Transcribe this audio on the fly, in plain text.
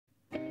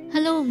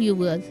Hello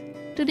viewers,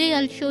 today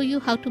I'll show you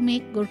how to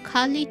make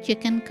Gurkhali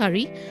Chicken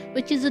Curry,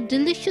 which is a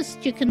delicious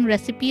chicken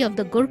recipe of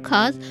the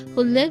Gurkhas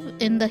who live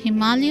in the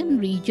Himalayan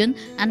region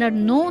and are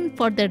known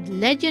for their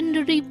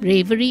legendary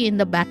bravery in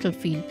the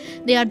battlefield.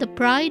 They are the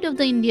pride of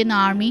the Indian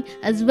Army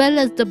as well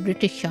as the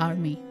British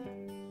Army.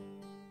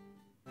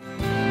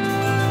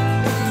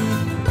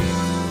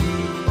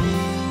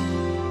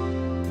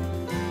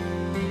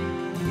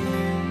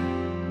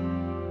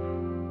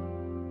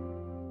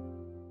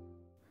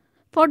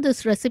 For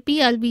this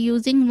recipe, I'll be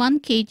using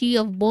 1 kg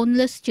of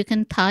boneless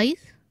chicken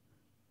thighs,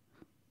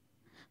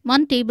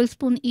 1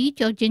 tablespoon each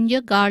of ginger,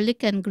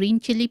 garlic and green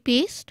chili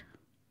paste,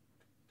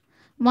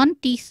 1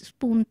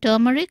 teaspoon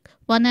turmeric,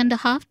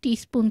 1.5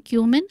 teaspoon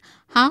cumin,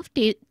 half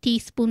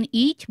teaspoon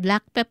each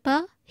black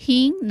pepper,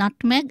 hing,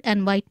 nutmeg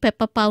and white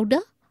pepper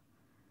powder.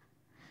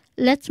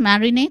 Let's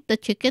marinate the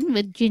chicken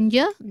with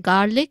ginger,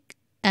 garlic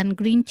and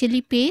green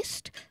chili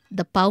paste,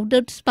 the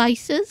powdered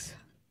spices,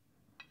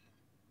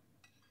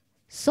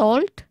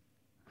 salt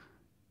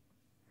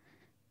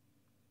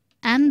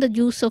and the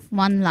juice of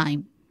 1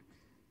 lime.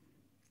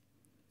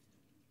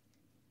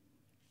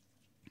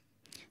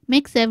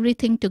 Mix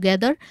everything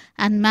together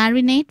and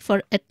marinate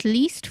for at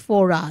least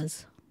 4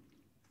 hours.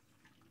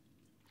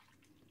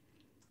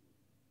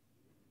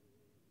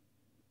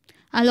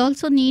 I'll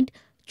also need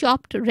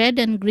chopped red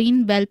and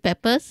green bell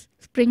peppers,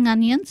 spring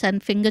onions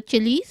and finger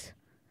chilies,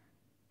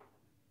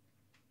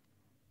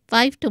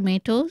 5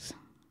 tomatoes,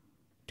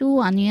 2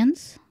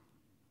 onions,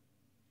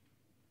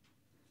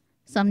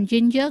 some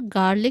ginger,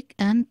 garlic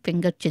and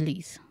finger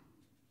chilies,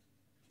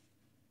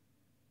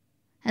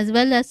 as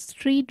well as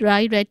 3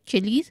 dry red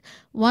chilies,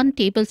 1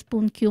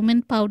 tablespoon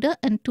cumin powder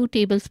and 2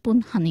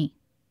 tablespoon honey.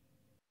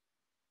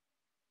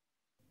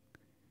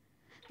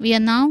 We are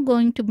now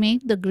going to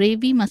make the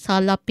gravy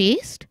masala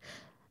paste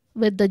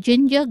with the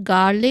ginger,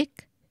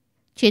 garlic,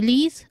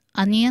 chilies,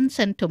 onions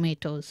and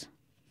tomatoes.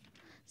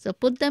 So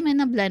put them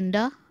in a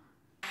blender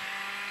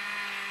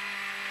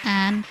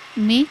and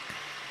make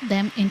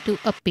them into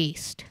a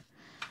paste.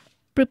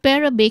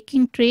 Prepare a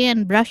baking tray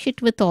and brush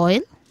it with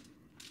oil.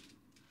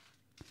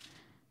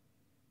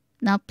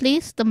 Now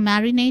place the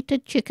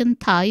marinated chicken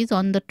thighs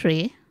on the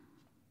tray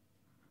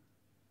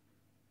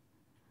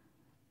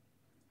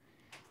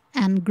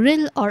and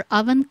grill or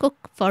oven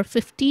cook for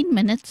 15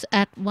 minutes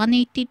at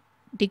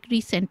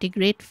 180°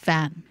 centigrade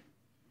fan.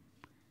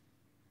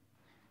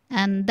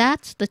 And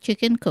that's the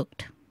chicken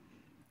cooked.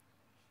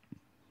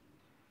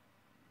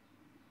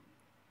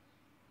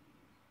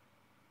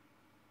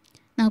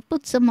 Now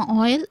put some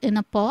oil in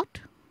a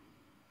pot.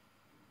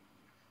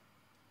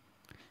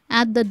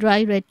 Add the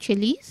dry red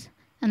chilies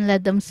and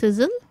let them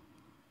sizzle.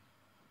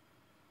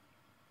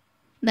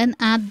 Then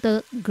add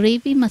the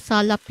gravy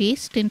masala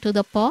paste into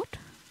the pot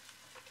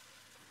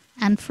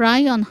and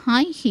fry on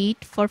high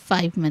heat for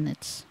 5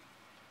 minutes.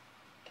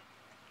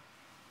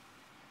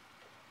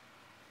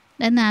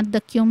 Then add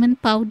the cumin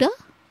powder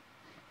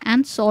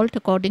and salt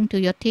according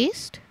to your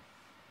taste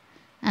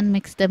and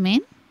mix them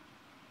in.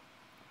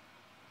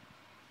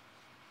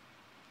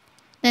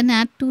 Then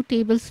add 2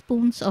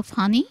 tablespoons of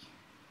honey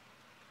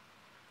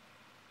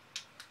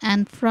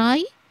and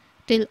fry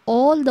till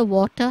all the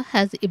water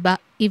has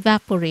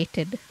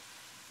evaporated.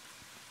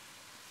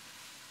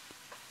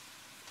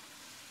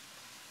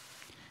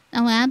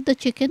 Now add the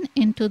chicken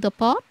into the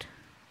pot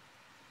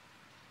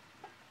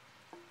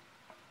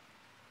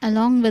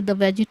along with the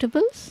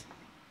vegetables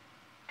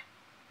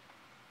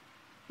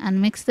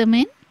and mix them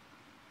in.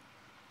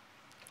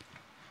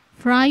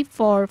 Fry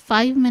for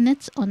 5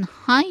 minutes on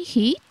high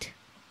heat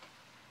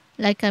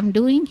like I'm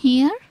doing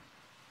here,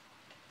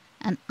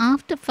 and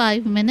after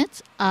 5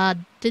 minutes our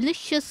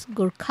delicious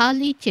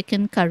Gurkhali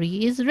chicken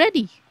curry is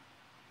ready.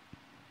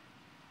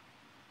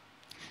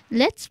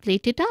 Let's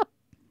plate it up.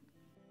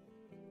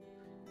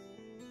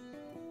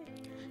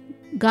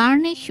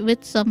 Garnish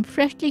with some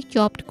freshly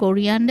chopped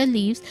coriander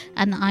leaves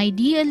and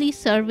ideally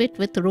serve it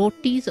with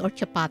rotis or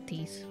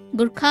chapatis.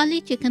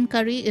 Gurkhali chicken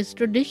curry is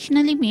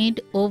traditionally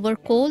made over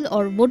coal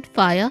or wood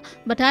fire,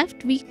 but I've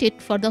tweaked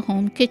it for the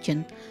home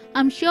kitchen.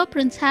 I'm sure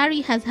Prince Harry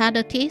has had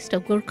a taste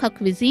of Gurkha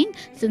cuisine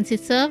since he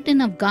served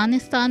in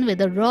Afghanistan with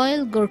the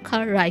Royal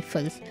Gurkha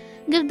Rifles.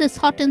 Give this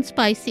hot and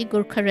spicy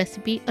Gurkha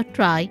recipe a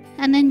try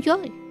and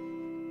enjoy.